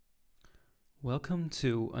Welcome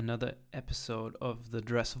to another episode of the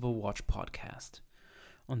Dressable Watch podcast.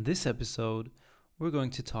 On this episode, we're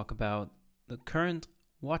going to talk about the current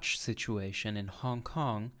watch situation in Hong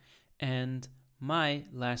Kong and my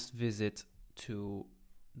last visit to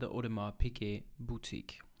the Audemars Piguet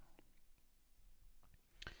boutique.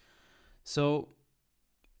 So,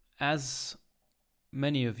 as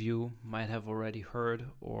many of you might have already heard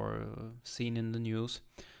or seen in the news,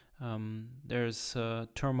 there's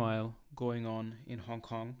turmoil going on in Hong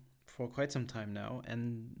Kong for quite some time now,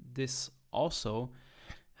 and this also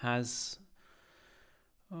has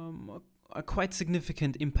a quite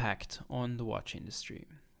significant impact on the watch industry.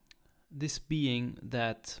 This being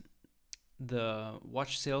that the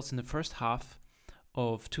watch sales in the first half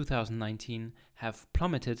of 2019 have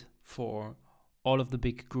plummeted for all of the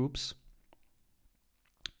big groups,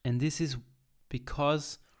 and this is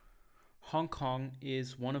because Hong Kong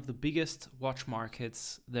is one of the biggest watch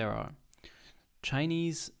markets there are.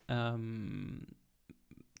 Chinese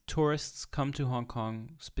tourists come to Hong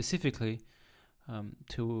Kong specifically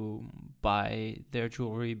to buy their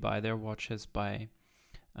jewelry, buy their watches, buy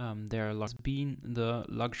their luxury. It's been the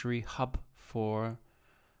luxury hub for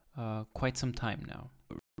quite some time now.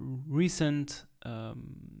 Recent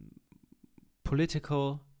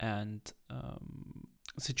political and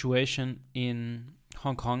situation in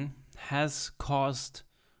Hong Kong has caused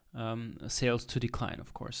sales to decline,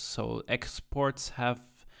 of course. So exports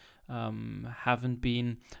haven't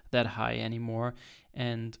been that high anymore,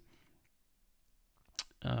 and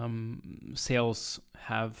sales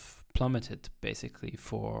have plummeted basically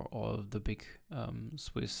for all of the big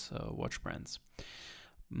Swiss watch brands.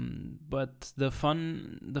 But the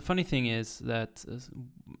funny thing is that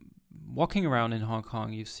walking around in Hong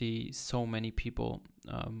Kong, you see so many people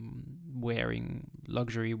wearing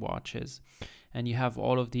luxury watches, and you have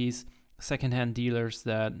all of these secondhand dealers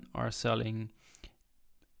that are selling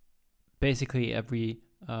basically every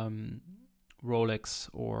Rolex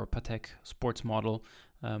or Patek sports model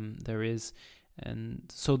there is,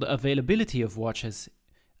 and so the availability of watches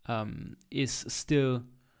is still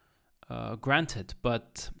granted,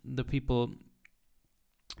 but the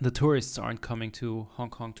tourists aren't coming to Hong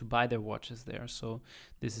Kong to buy their watches there. So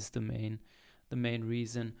this is the main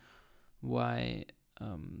reason why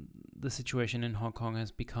the situation in Hong Kong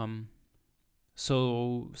has become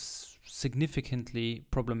so significantly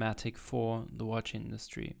problematic for the watch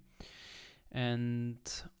industry. And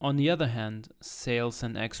on the other hand, sales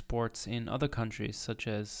and exports in other countries such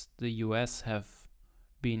as the US have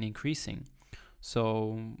been increasing.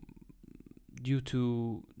 So due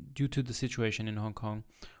to the situation in Hong Kong,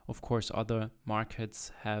 of course, other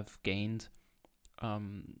markets have gained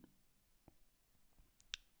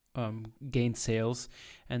sales,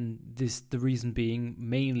 and the reason being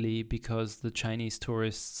mainly because the Chinese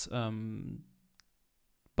tourists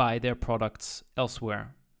buy their products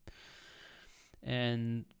elsewhere,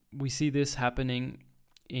 and we see this happening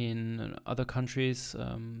in other countries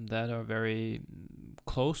that are very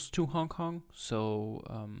close to Hong Kong. So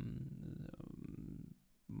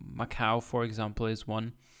Macau, for example, is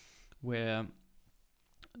one where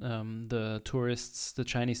the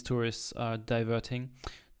Chinese tourists are diverting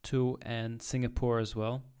to, and Singapore as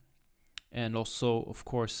well, and also, of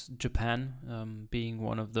course, Japan being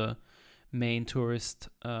one of the main tourist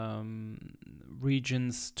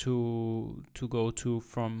regions to go to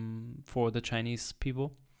for the Chinese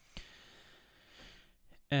people,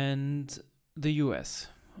 and the US.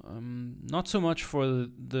 Not so much for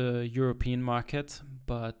the European market,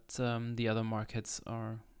 but the other markets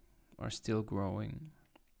are still growing.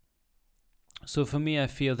 So for me, I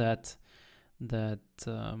feel that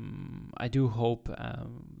I do hope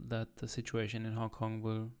that the situation in Hong Kong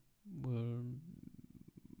will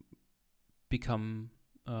become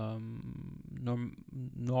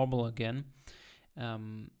normal again,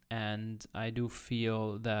 and I do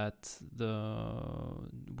feel that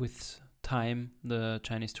with time the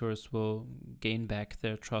Chinese tourists will gain back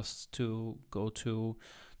their trust to go to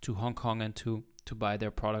Hong Kong and to buy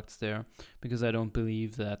their products there, because I don't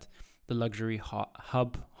believe that the luxury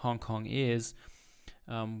hub Hong Kong is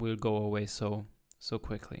will go away so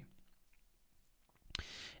quickly.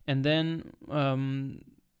 And then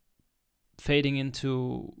fading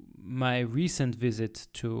into my recent visit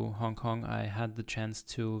to Hong Kong, I had the chance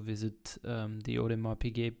to visit the Audemars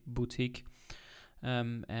Piguet boutique,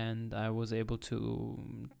 and I was able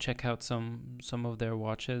to check out some of their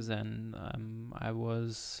watches, and I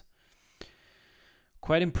was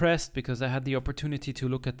quite impressed because I had the opportunity to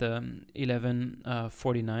look at the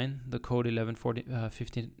 1149, the code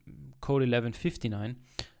 1159,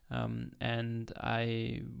 and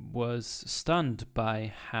I was stunned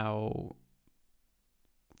by how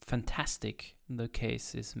fantastic the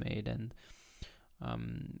case is made, and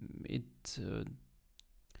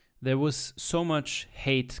there was so much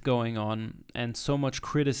hate going on and so much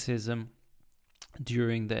criticism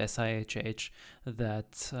during the SIHH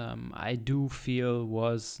that I do feel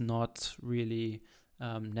was not really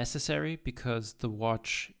necessary, because the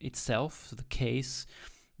watch itself, the case,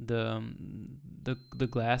 the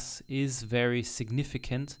glass is very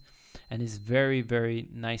significant and is very, very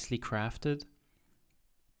nicely crafted.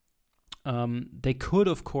 They could,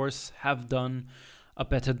 of course, have done a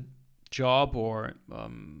better job or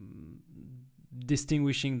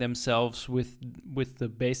distinguishing themselves with the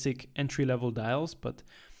basic entry-level dials, but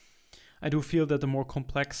I do feel that the more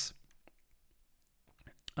complex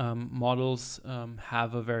models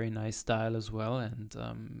have a very nice dial as well, and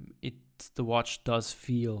the watch does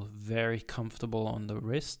feel very comfortable on the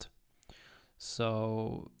wrist.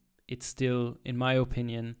 So it's still, in my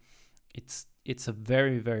opinion, it's a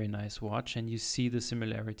very, very nice watch, and you see the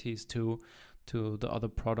similarities to the other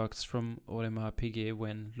products from Audemars Piguet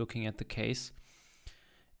when looking at the case.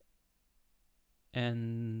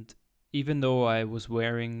 And even though I was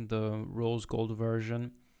wearing the rose gold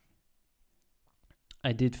version,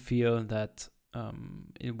 I did feel that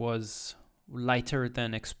it was lighter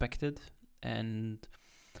than expected, and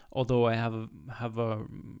although I have a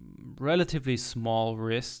relatively small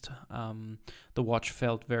wrist, the watch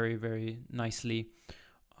felt very, very nicely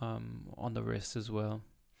on the wrist as well.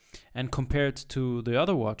 And compared to the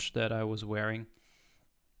other watch that I was wearing,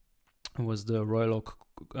 it was the Royal Oak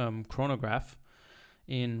chronograph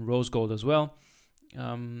in rose gold as well.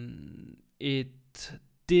 It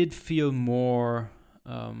did feel more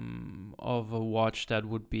of a watch that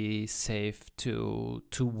would be safe to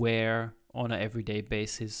wear on an everyday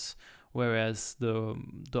basis, whereas the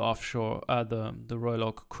offshore the Royal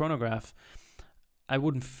Oak chronograph, I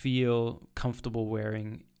wouldn't feel comfortable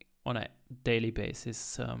wearing on a daily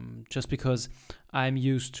basis, just because I'm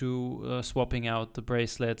used to swapping out the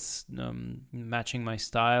bracelets, matching my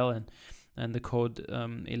style, and the code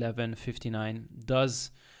 1159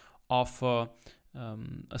 does offer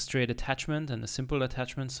a straight attachment and a simple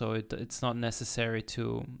attachment, so it's not necessary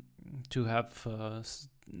to have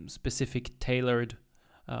specific tailored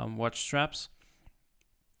watch straps.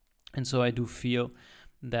 And so I do feel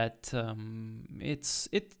that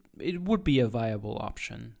it would be a viable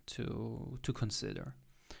option to consider.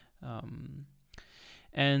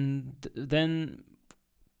 And then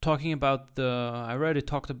talking about I already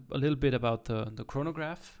talked a little bit about the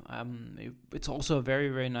chronograph. It's also a very,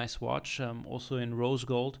 very nice watch. Also in rose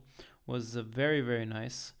gold, was very, very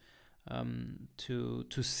nice to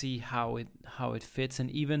see how it fits.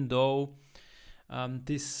 And even though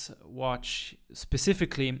this watch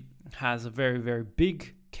specifically has a very, very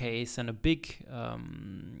big case and a big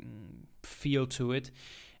feel to it,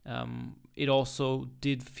 it also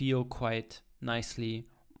did feel quite nicely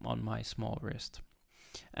on my small wrist.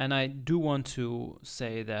 And I do want to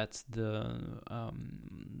say that the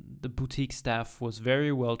boutique staff was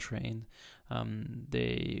very well trained.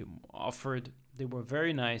 They were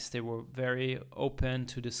very nice. They were very open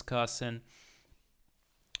to discuss, and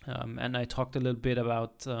I talked a little bit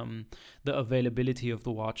about the availability of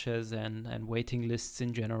the watches and waiting lists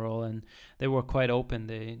in general, and they were quite open.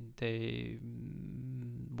 They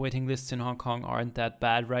waiting lists in Hong Kong aren't that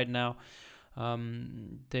bad right now.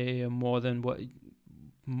 They are more than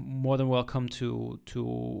welcome to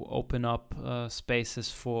open up spaces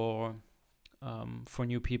for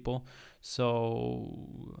new people.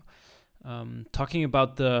 So talking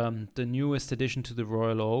about the newest addition to the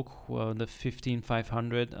Royal Oak, the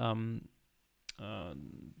 15500,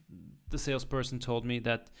 the salesperson told me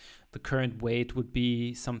that the current wait would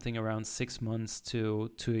be something around 6 months to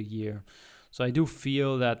a year. So I do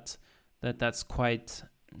feel that that's quite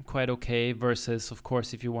okay, versus, of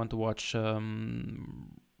course, if you want to watch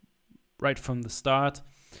right from the start,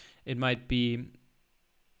 it might be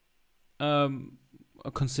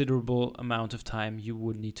a considerable amount of time you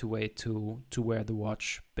would need to wait to wear the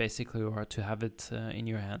watch, basically, or to have it in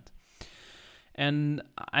your hand. And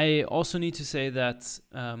I also need to say that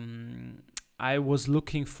I was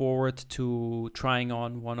looking forward to trying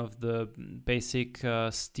on one of the basic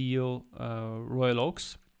steel Royal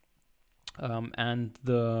Oaks and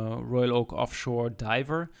the Royal Oak Offshore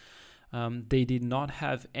Diver. They did not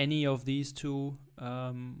have any of these two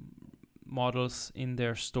models in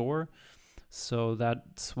their store, so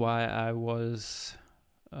that's why I was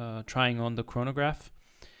trying on the chronograph.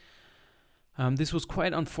 This was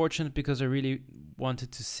quite unfortunate because I really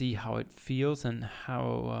wanted to see how it feels and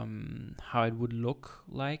how it would look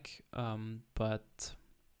like, but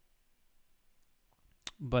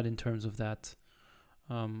in terms of that,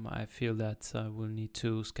 I feel that I will need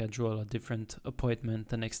to schedule a different appointment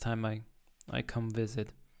the next time I come visit.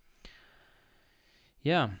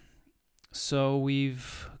 Yeah, so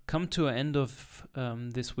we've come to an end of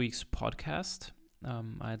this week's podcast.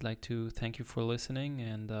 I'd like to thank you for listening,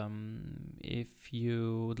 and if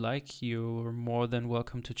you would like, you're more than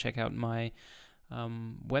welcome to check out my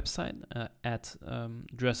website at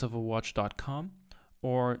dressofatwatch.com,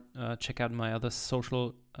 or check out my other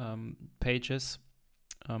social pages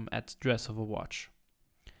at Dress of a Watch.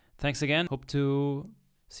 Thanks again. Hope to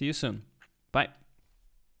see you soon. Bye.